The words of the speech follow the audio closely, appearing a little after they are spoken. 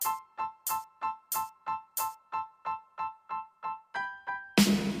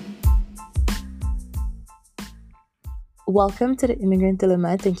Welcome to the Immigrant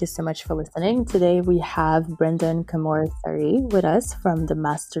Dilemma. Thank you so much for listening. Today we have Brendan Kamora-Sari with us from the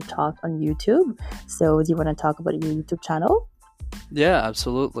Master Talk on YouTube. So, do you want to talk about your YouTube channel? Yeah,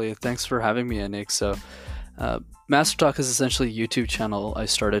 absolutely. Thanks for having me, Anik. Master Talk is essentially a YouTube channel I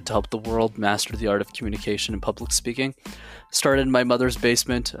started to help the world master the art of communication and public speaking. Started in my mother's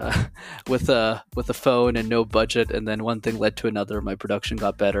basement with a phone and no budget, and then one thing led to another. My production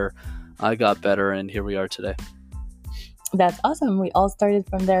got better, I got better, and here we are today. That's awesome. We all started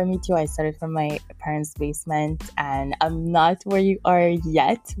from there. Me too. I started from my parents' basement, and I'm not where you are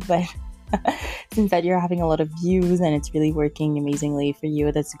yet, but since that you're having a lot of views and it's really working amazingly for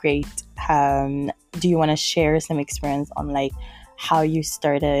you, that's great. Do you want to share some experience on like how you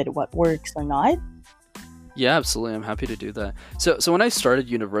started, what works or not? Yeah, absolutely. I'm happy to do that. So when I started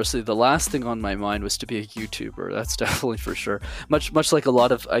university, the last thing on my mind was to be a YouTuber. That's definitely for sure. Much like a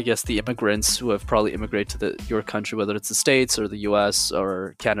lot of, I guess, the immigrants who have probably immigrated to your country, whether it's the States or the US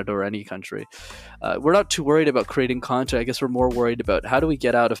or Canada or any country. We're not too worried about creating content. I guess we're more worried about how do we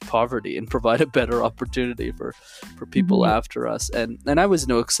get out of poverty and provide a better opportunity for people after us. And I was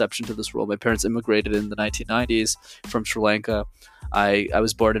no exception to this rule. My parents immigrated in the 1990s from Sri Lanka. I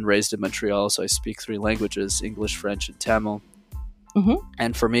was born and raised in Montreal, so I speak 3 languages: English, French, and Tamil.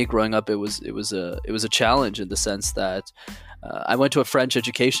 And for me, growing up, it was a challenge in the sense that I went to a French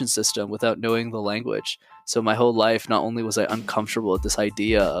education system without knowing the language. So my whole life, not only was I uncomfortable with this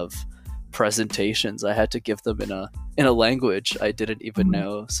idea of presentations, I had to give them in a language I didn't even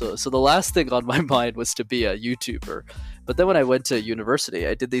know. So the last thing on my mind was to be a YouTuber. But then when I went to university,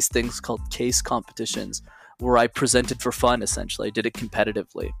 I did these things called case competitions, where I presented for fun, essentially. I did it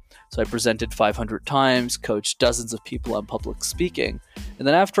competitively. So I presented 500 times, coached dozens of people on public speaking. And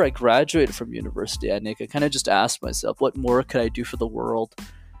then after I graduated from university, I kind of just asked myself, what more could I do for the world?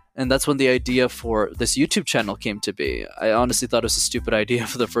 And that's when the idea for this YouTube channel came to be. I honestly thought it was a stupid idea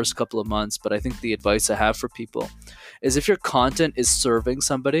for the first couple of months, but I think the advice I have for people is if your content is serving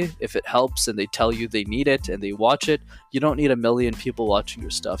somebody, if it helps and they tell you they need it and they watch it, you don't need 1 million people watching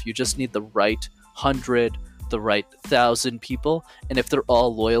your stuff. You just need the right 100, the right 1,000 people, and if they're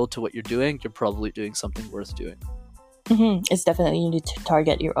all loyal to what you're doing, you're probably doing something worth doing. It's definitely, you need to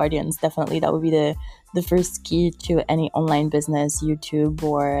target your audience. Definitely, that would be the first key to any online business, YouTube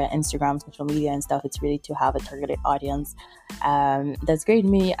or Instagram, social media and stuff. It's really to have a targeted audience. That's great.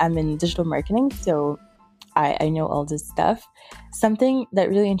 Me, I'm in digital marketing, so I know all this stuff. Something that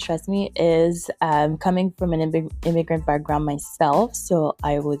really interests me is coming from an immigrant background myself. So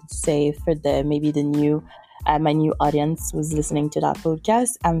I would say for my new audience was listening to that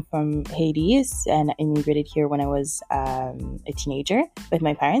podcast. I'm from Haiti and I immigrated here when I was a teenager with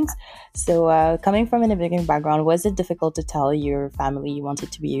my parents. So coming from an immigrant background, was it difficult to tell your family you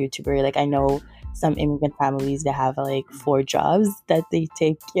wanted to be a YouTuber? Like I know some immigrant families, they have like 4 jobs that they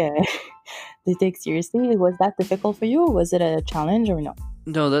take they take seriously. Was that difficult for you? Was it a challenge or no?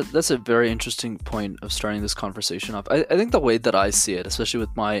 No, that's a very interesting point of starting this conversation off. I think the way that I see it, especially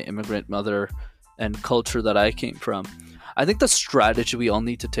with my immigrant mother and culture that I came from, I think the strategy we all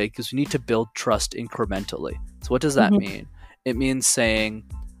need to take is we need to build trust incrementally. So what does that mean? It means saying,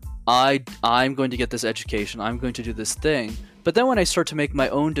 I'm going to get this education, I'm going to do this thing, but then when I start to make my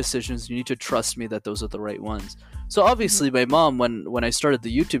own decisions, you need to trust me that those are the right ones. So obviously my mom, when I started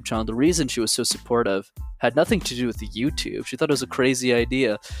the YouTube channel, the reason she was so supportive had nothing to do with the YouTube. She thought it was a crazy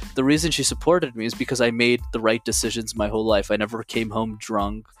idea. The reason she supported me is because I made the right decisions my whole life. I never came home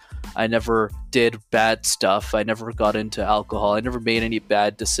drunk. I never did bad stuff. I never got into alcohol. I never made any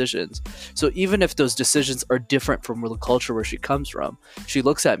bad decisions. So even if those decisions are different from the culture where she comes from, she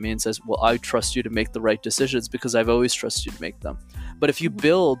looks at me and says, well, I trust you to make the right decisions because I've always trusted you to make them. But if you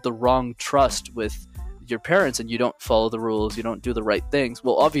build the wrong trust with your parents and you don't follow the rules, you don't do the right things,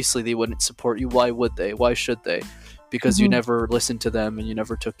 well, obviously they wouldn't support you. Why would they? Why should they? Because you never listened to them and you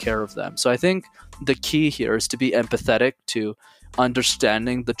never took care of them. So I think the key here is to be empathetic to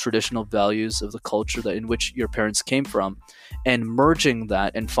understanding the traditional values of the culture in which your parents came from and merging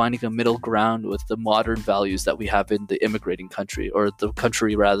that and finding a middle ground with the modern values that we have in the immigrating country, or the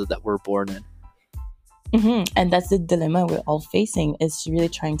country rather that we're born in. And that's the dilemma we're all facing, is really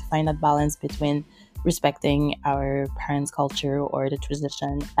trying to find that balance between respecting our parents' culture or the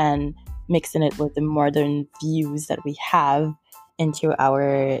tradition and mixing it with the modern views that we have into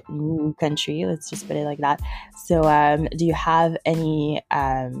our new country. Let's just put it like that. So do you have any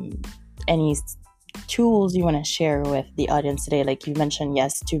tools you want to share with the audience today? Like you mentioned,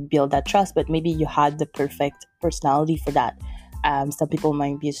 yes, to build that trust, but maybe you had the perfect personality for that. Some people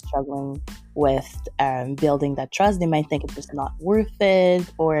might be struggling with building that trust. They might think it's just not worth it,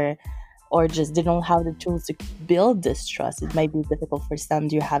 or or just they don't have the tools to build this trust. It might be difficult for some.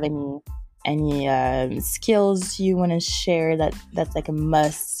 Do you have any skills you want to share that's like a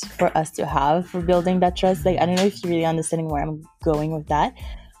must for us to have for building that trust? Like, I don't know if you're really understanding where I'm going with that,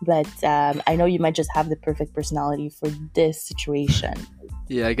 but I know you might just have the perfect personality for this situation.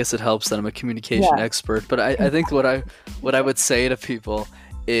 Yeah, I guess it helps that I'm a communication expert, but I think what I would say to people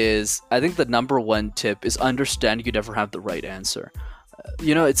is, I think the number one tip is understand you never have the right answer.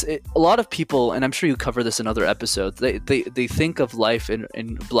 A lot of people, and I'm sure you cover this in other episodes, they think of life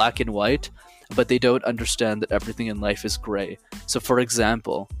in black and white, but they don't understand that everything in life is gray. So for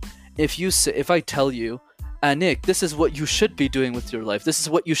example, if I tell you, Nick, this is what you should be doing with your life, this is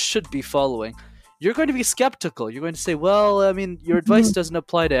what you should be following, you're going to be skeptical. You're going to say, well, I mean, your advice doesn't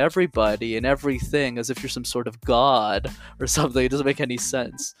apply to everybody and everything, as if you're some sort of god or something. It doesn't make any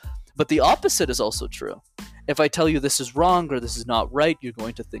sense. But the opposite is also true. If I tell you this is wrong or this is not right, you're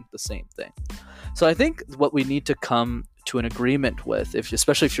going to think the same thing. So I think what we need to come to an agreement with,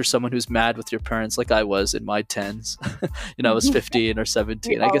 especially if you're someone who's mad with your parents, like I was in my 10s, I was 15 or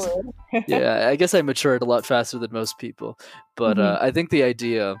 17. I guess I matured a lot faster than most people. But I think the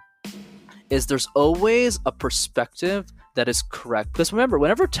idea is there's always a perspective that is correct. Because remember,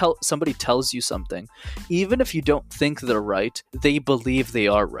 whenever somebody tells you something, even if you don't think they're right, they believe they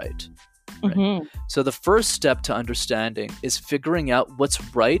are right. Right? So the first step to understanding is figuring out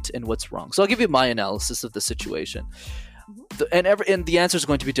what's right and what's wrong. So I'll give you my analysis of the situation. And the answer is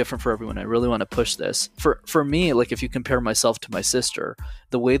going to be different for everyone. I really want to push this. For me, like if you compare myself to my sister,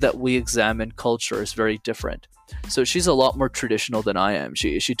 the way that we examine culture is very different. So she's a lot more traditional than I am.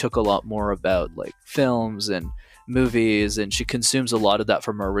 She took a lot more about like films and movies, and she consumes a lot of that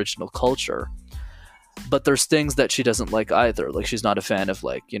from her original culture. But there's things that she doesn't like either. Like she's not a fan of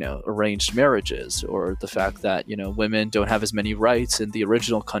arranged marriages, or the fact that, women don't have as many rights in the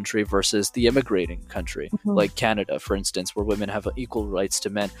original country versus the immigrating country, like Canada, for instance, where women have equal rights to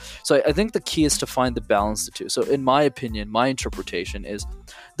men. So I think the key is to find the balance of the two. So in my opinion, my interpretation is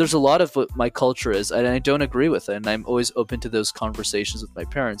there's a lot of what my culture is, and I don't agree with it, and I'm always open to those conversations with my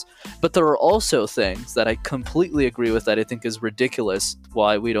parents. But there are also things that I completely agree with that I think is ridiculous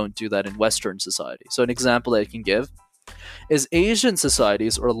why we don't do that in Western society. So an example that I can give is Asian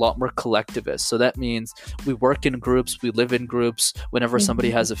societies are a lot more collectivist. So that means we work in groups, we live in groups. Whenever somebody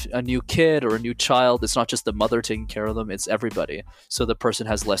has a new kid or a new child, it's not just the mother taking care of them, it's everybody. So the person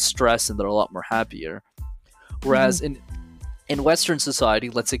has less stress and they're a lot more happier. Whereas in Western society,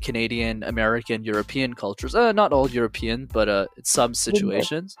 let's say Canadian, American, European cultures, not all European, but in some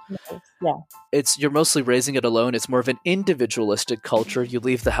situations, you're mostly raising it alone. It's more of an individualistic culture. You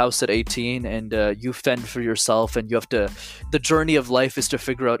leave the house at 18 and you fend for yourself, and the journey of life is to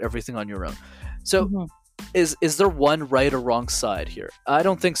figure out everything on your own. So is there one right or wrong side here? I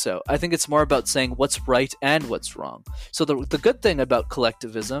don't think so. I think it's more about saying what's right and what's wrong. So the good thing about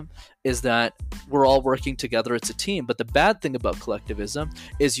collectivism is that we're all working together. It's a team. But the bad thing about collectivism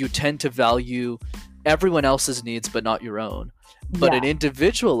is you tend to value everyone else's needs but not your own. But an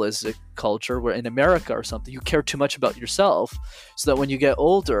individualistic culture, where in America or something, you care too much about yourself, so that when you get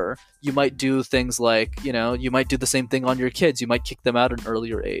older, you might do things like, you might do the same thing on your kids. You might kick them out at an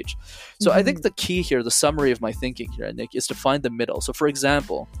earlier age. So I think the key here, the summary of my thinking here, Nick, is to find the middle. So for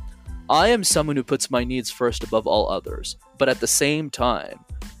example, I am someone who puts my needs first above all others. But at the same time,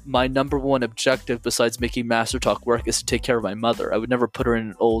 my number one objective besides making Master Talk work is to take care of my mother. I would never put her in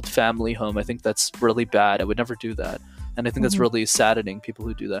an old family home. I think that's really bad. I would never do that. And I think that's really saddening, people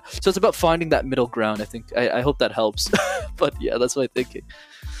who do that. So it's about finding that middle ground, I think. I hope that helps. But yeah, that's my thinking.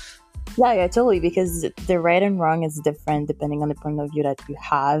 Yeah, totally. Because the right and wrong is different depending on the point of view that you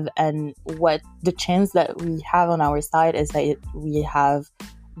have. And what the chance that we have on our side is that we have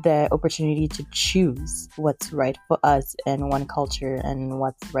the opportunity to choose what's right for us in one culture and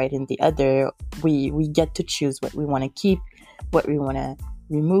what's right in the other. We get to choose what we want to keep, what we want to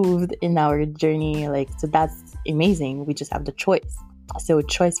remove in our journey. So that's amazing. We just have the choice. So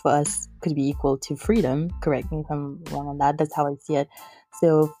choice for us could be equal to freedom. Correct me if I'm wrong on that. That's how I see it.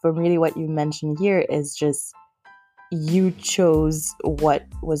 So for really what you mentioned here is just you chose what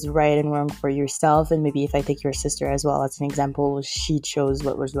was right and wrong for yourself. And maybe if I take your sister as well as an example, she chose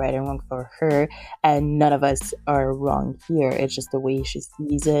what was right and wrong for her. And none of us are wrong here. It's just the way she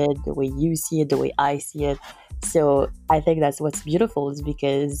sees it, the way you see it, the way I see it. So I think that's what's beautiful, is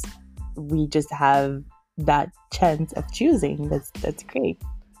because we just have that chance of choosing. That's great.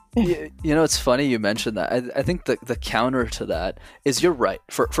 It's funny you mentioned that. I think the counter to that is you're right.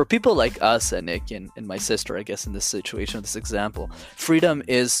 For people like us and Nick and my sister, I guess in this situation, this example, freedom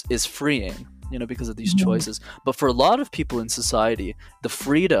is freeing. because of these choices. But for a lot of people in society, the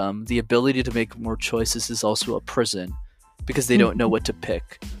freedom, the ability to make more choices is also a prison, because they don't know what to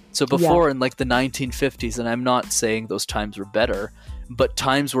pick. So before, in like the 1950s, and I'm not saying those times were better, but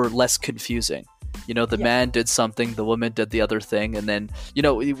times were less confusing. The man did something, the woman did the other thing, and then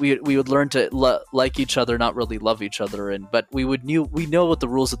we would learn to like each other, not really love each other, but we know what the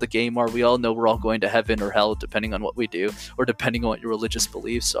rules of the game are. We all know we're all going to heaven or hell depending on what we do, or depending on what your religious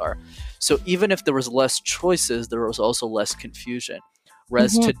beliefs are. So even if there was less choices, there was also less confusion.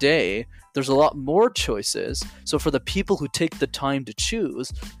 Whereas today, there's a lot more choices. So for the people who take the time to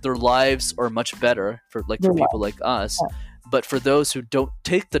choose, their lives are much better for people like us. But for those who don't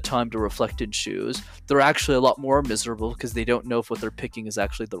take the time to reflect and choose, they're actually a lot more miserable, because they don't know if what they're picking is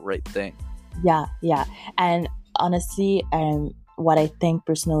actually the right thing. Yeah. And honestly, what I think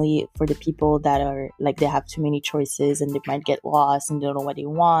personally, for the people that are like, they have too many choices and they might get lost and don't know what they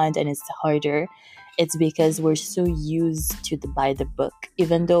want and it's harder, it's because we're so used to by the book,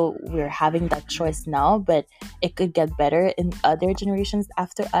 even though we're having that choice now, but it could get better in other generations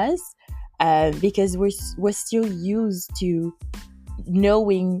after us, because we're still used to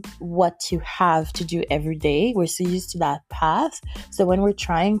knowing what to have to do every day. We're so used to that path. So when we're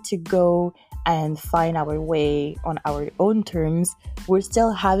trying to go and find our way on our own terms, we're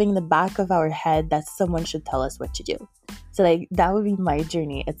still having the back of our head that someone should tell us what to do. So like, that would be my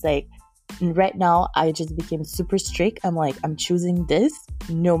journey. It's like, right now I just became super strict. I'm like, I'm choosing this,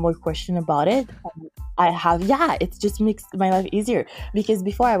 no more question about it. It just makes my life easier, because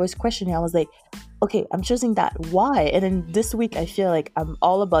before I was questioning, I was like, okay, I'm choosing that, why? And then this week I feel like I'm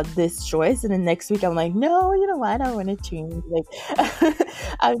all about this choice, and then next week I'm like, no, you know what, I want to change. Like,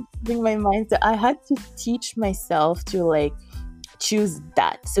 I'm changing my mind. So I had to teach myself to like choose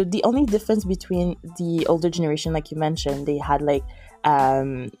that. So the only difference between the older generation, like you mentioned, they had like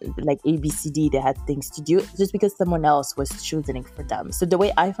ABCD, they had things to do just because someone else was choosing it for them. So the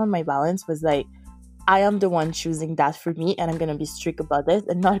way I found my balance was like, I am the one choosing that for me, and I'm gonna be strict about this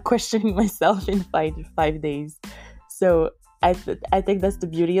and not questioning myself in 5 days. So I think that's the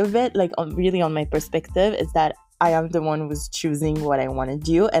beauty of it. Like, on my perspective, is that I am the one who's choosing what I want to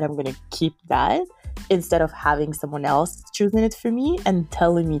do, and I'm gonna keep that, instead of having someone else choosing it for me and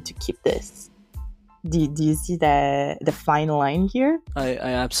telling me to keep this. Do you see the fine line here? I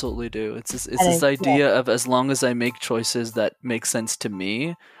absolutely do. It's this idea of, as long as I make choices that make sense to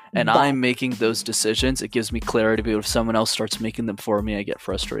me, and I'm making those decisions, it gives me clarity. But if someone else starts making them for me, I get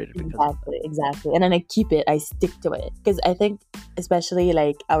frustrated. Exactly. And then I keep it, I stick to it. Because I think, especially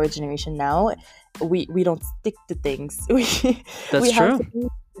like our generation now, we don't stick to things. That's true.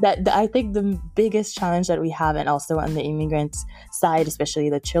 I think the biggest challenge that we have, and also on the immigrant side, especially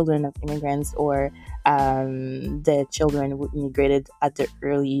the children of immigrants, or the children who immigrated at the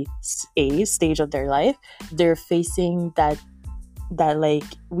early stage of their life, they're facing that like,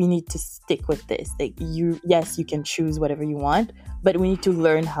 we need to stick with this. Like, you can choose whatever you want, but we need to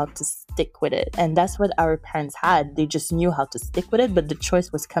learn how to stick with it. And that's what our parents had. They just knew how to stick with it, but the choice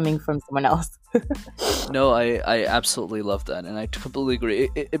was coming from someone else. No, I absolutely love that, and I completely agree.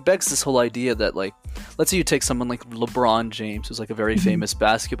 It begs this whole idea that, like, let's say you take someone like LeBron James, who's like a very famous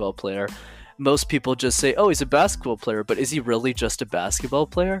basketball player. Most people just say, oh, he's a basketball player, but is he really just a basketball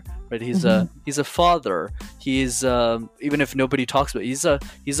player? Right? He's a father. He's even if nobody talks about it,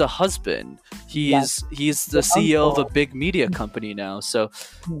 he's a husband. He's the CEO of a big media company now. So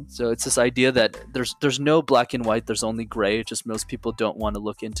it's this idea that there's no black and white, there's only gray. Just most people don't want to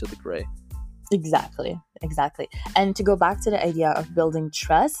look into the gray. Exactly. And to go back to the idea of building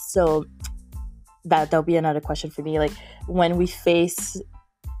trust, so that'll be another question for me. Like, when we face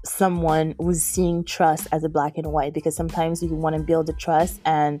someone who's seeing trust as a black and white, because sometimes you want to build the trust,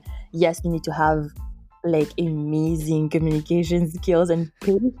 and yes, you need to have like amazing communication skills and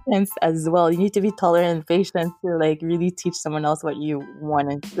patience as well. You need to be tolerant and patient to like really teach someone else what you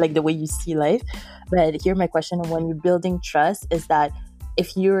want, and like the way you see life. But here my question, when you're building trust, is that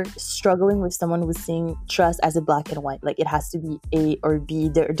if you're struggling with someone who's seeing trust as a black and white, like it has to be A or B,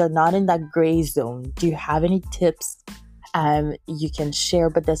 they're not in that gray zone, do you have any tips you can share?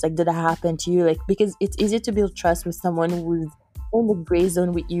 But that's like, did that happen to you? Like, because it's easy to build trust with someone who's in the gray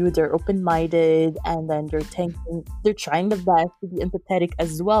zone with you. They're open-minded, and then they're trying their best to be empathetic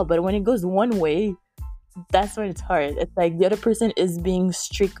as well. But when it goes one way, that's when it's hard. It's like the other person is being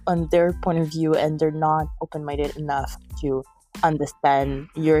strict on their point of view, and they're not open-minded enough to understand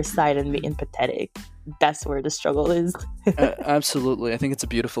your side and be empathetic. That's where the struggle is. Absolutely. I think it's a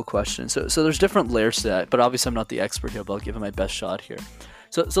beautiful question. So there's different layers to that, but obviously I'm not the expert here, but I'll give it my best shot here.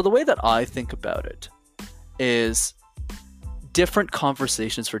 So the way that I think about it is, different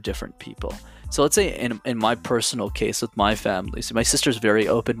conversations for different people. So let's say in my personal case with my family, so my sister's very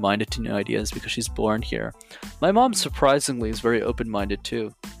open-minded to new ideas because she's born here. My mom, surprisingly, is very open-minded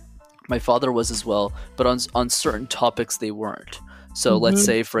too. My father was as well, but on certain topics they weren't. So let's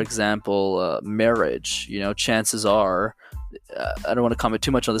say, for example, marriage, chances are, I don't want to comment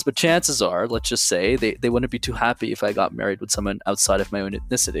too much on this, but chances are, let's just say, they wouldn't be too happy if I got married with someone outside of my own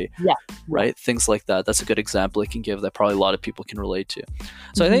ethnicity. Yeah. Right? Things like that. That's a good example I can give that probably a lot of people can relate to.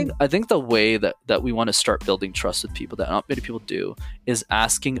 So I think the way that we want to start building trust with people that not many people do is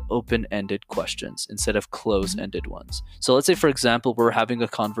asking open-ended questions instead of closed-ended ones. So let's say, for example, we're having a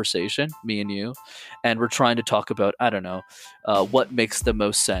conversation, me and you, and we're trying to talk about, I don't know, what makes the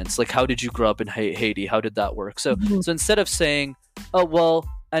most sense. Like, how did you grow up in Haiti? How did that work? So instead of saying, oh, well,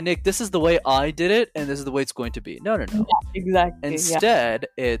 Nick, this is the way I did it, and this is the way it's going to be. No. Yeah, exactly. Instead,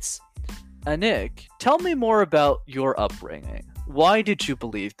 it's, Nick, tell me more about your upbringing. Why did you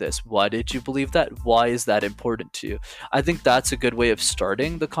believe this? Why did you believe that? Why is that important to you? I think that's a good way of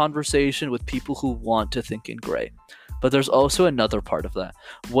starting the conversation with people who want to think in gray. But there's also another part of that.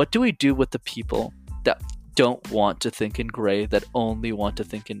 What do we do with the people that don't want to think in gray, that only want to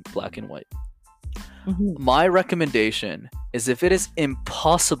think in black and white? My recommendation is, if it is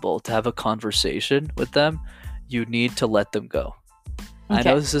impossible to have a conversation with them, you need to let them go. I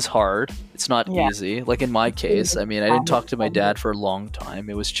know this is hard. It's not easy. Like in my case, I mean, I didn't talk to my dad for a long time.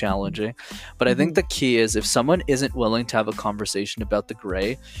 It was challenging. But I think the key is, if someone isn't willing to have a conversation about the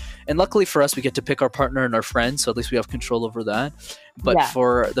gray, and luckily for us, we get to pick our partner and our friends, so at least we have control over that. But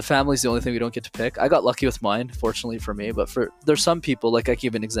for the family, is the only thing we don't get to pick. I got lucky with mine, fortunately for me. But there's some people, like I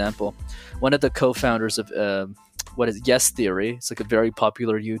give an example. One of the co-founders of Yes Theory. It's like a very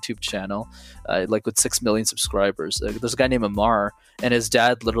popular YouTube channel, like with 6 million subscribers. There's a guy named Amar, and his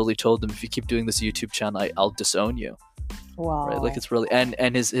dad literally told him, if you keep doing this YouTube channel, I'll disown you. Wow. Right? Like, it's really,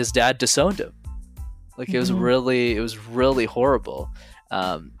 and his dad disowned him. Like, it was really horrible.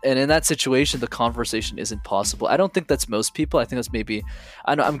 And in that situation, the conversation isn't possible. I don't think that's most people. I think that's maybe,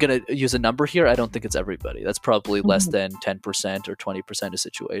 I'm going to use a number here. I don't think it's everybody. That's probably less than 10% or 20% of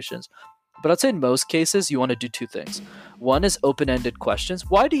situations. But I'd say in most cases, you want to do two things. One is open-ended questions.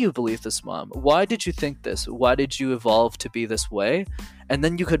 Why do you believe this, Mom? Why did you think this? Why did you evolve to be this way? And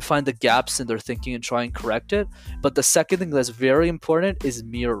then you could find the gaps in their thinking and try and correct it. But the second thing that's very important is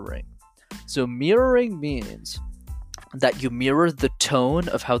mirroring. So mirroring means that you mirror the tone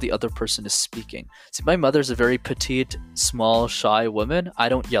of how the other person is speaking. See, my mother's a very petite, small, shy woman. I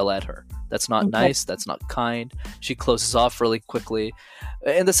don't yell at her. That's not nice. That's not kind. She closes off really quickly.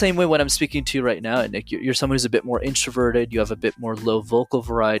 In the same way, when I'm speaking to you right now, Nick, you're someone who's a bit more introverted. You have a bit more low vocal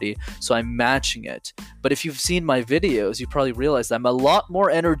variety. So I'm matching it. But if you've seen my videos, you probably realize that I'm a lot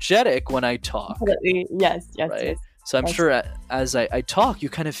more energetic when I talk. Yes. So I'm sure as I talk, you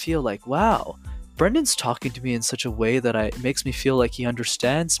kind of feel like, wow, Brendan's talking to me in such a way that it makes me feel like he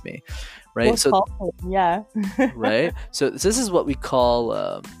understands me, right? Right. So this is what we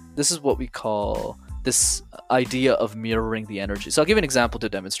call this idea of mirroring the energy. So I'll give you an example to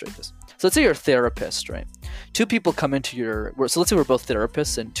demonstrate this. So let's say you're a therapist, right? Two people come into so let's say we're both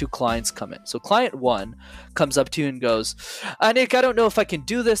therapists and two clients come in. So client one comes up to you and goes, Nick, I don't know if I can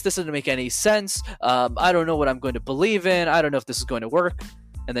do this. This doesn't make any sense. I don't know what I'm going to believe in. I don't know if this is going to work.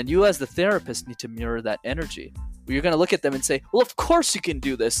 And then you as the therapist need to mirror that energy. You're going to look at them and say, well, of course you can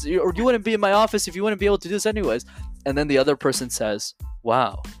do this. Or you wouldn't be in my office if you wouldn't be able to do this anyways. And then the other person says,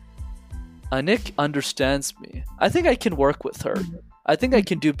 wow, Nick understands me. I think I can work with her. I think I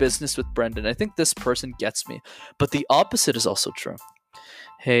can do business with Brendan. I think this person gets me. But the opposite is also true.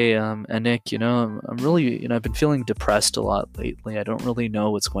 Hey, Nick, I'm really, I've been feeling depressed a lot lately. I don't really know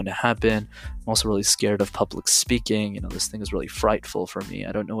what's going to happen. I'm also really scared of public speaking. This thing is really frightful for me.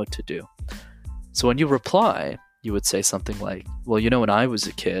 I don't know what to do. So when you reply, you would say something like, well, when I was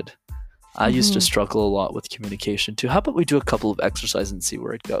a kid, I used to struggle a lot with communication too. How about we do a couple of exercises and see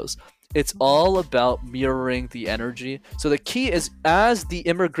where it goes? It's all about mirroring the energy. So the key is, as the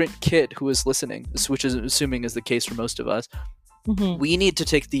immigrant kid who is listening, which is assuming is the case for most of us, we need to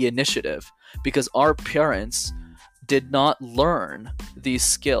take the initiative because our parents did not learn these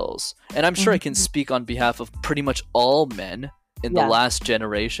skills. And I'm sure I can speak on behalf of pretty much all men in the last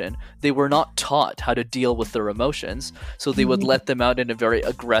generation. They were not taught how to deal with their emotions, so they would let them out in a very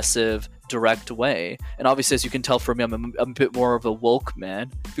aggressive, direct way. And obviously, as you can tell from me, I'm a bit more of a woke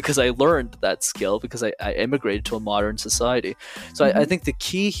man because I learned that skill because I immigrated to a modern society. So I think the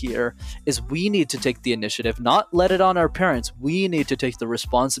key here is we need to take the initiative, not let it on our parents. We need to take the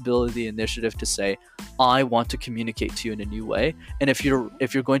responsibility, the initiative to say, I want to communicate to you in a new way. And if you're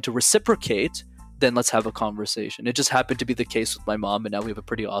going to reciprocate, then let's have a conversation. It just happened to be the case with my mom, and now we have a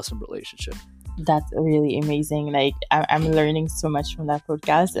pretty awesome relationship. That's really amazing. Like I'm learning so much from that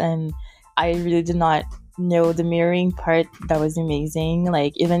podcast, and I really did not know the mirroring part. That was amazing.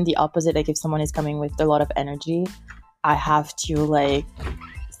 Like even the opposite, like if someone is coming with a lot of energy, I have to like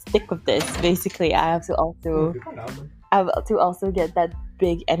stick with this. Basically, I have to also get that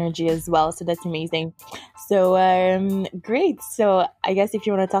big energy as well. So that's amazing. So great. So I guess if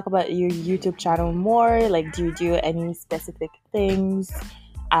you want to talk about your YouTube channel more, like do you do any specific things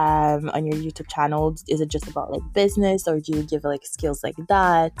on your YouTube channel? Is it just about like business, or do you give like skills like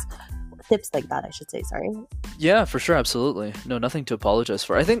that? Tips like that, I should say. Sorry. Yeah, for sure, absolutely. No, nothing to apologize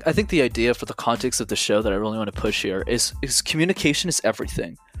for. I think the idea for the context of the show that I really want to push here is communication is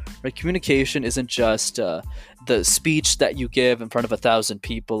everything. Right? Communication isn't just the speech that you give in front of 1,000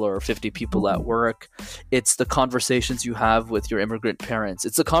 people or 50 people at work. It's the conversations you have with your immigrant parents.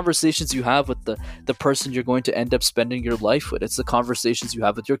 It's the conversations you have with the person you're going to end up spending your life with. It's the conversations you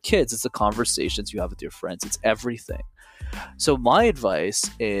have with your kids. It's the conversations you have with your friends. It's everything. So my advice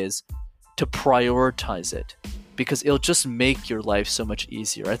is to prioritize it, because it'll just make your life so much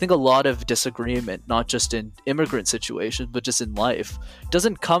easier. I think a lot of disagreement, not just in immigrant situations, but just in life,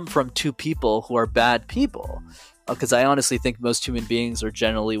 doesn't come from two people who are bad people. Because I honestly think most human beings are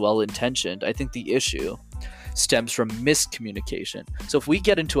generally well-intentioned. I think the issue stems from miscommunication. So if we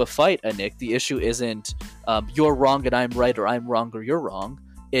get into a fight, Anik, the issue isn't you're wrong and I'm right, or I'm wrong or you're wrong.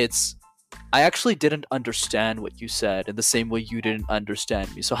 It's I actually didn't understand what you said in the same way you didn't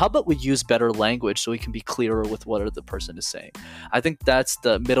understand me. So how about we use better language so we can be clearer with what the person is saying? I think that's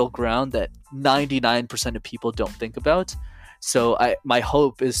the middle ground that 99% of people don't think about. So my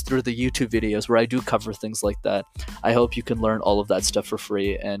hope is through the YouTube videos where I do cover things like that, I hope you can learn all of that stuff for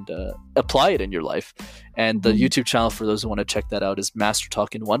free and apply it in your life. And the YouTube channel, for those who want to check that out, is Master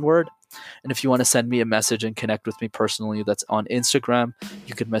Talk in one word. And if you want to send me a message and connect with me personally, that's on Instagram.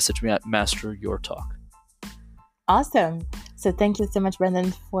 You can message me at Master Your Talk. Awesome. So thank you so much,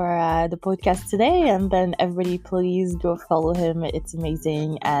 Brendan, for the podcast today. And then everybody, please go follow him. It's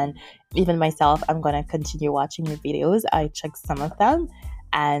amazing. And even myself, I'm going to continue watching your videos. I checked some of them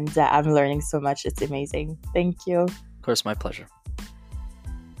and I'm learning so much. It's amazing. Thank you. Of course, my pleasure.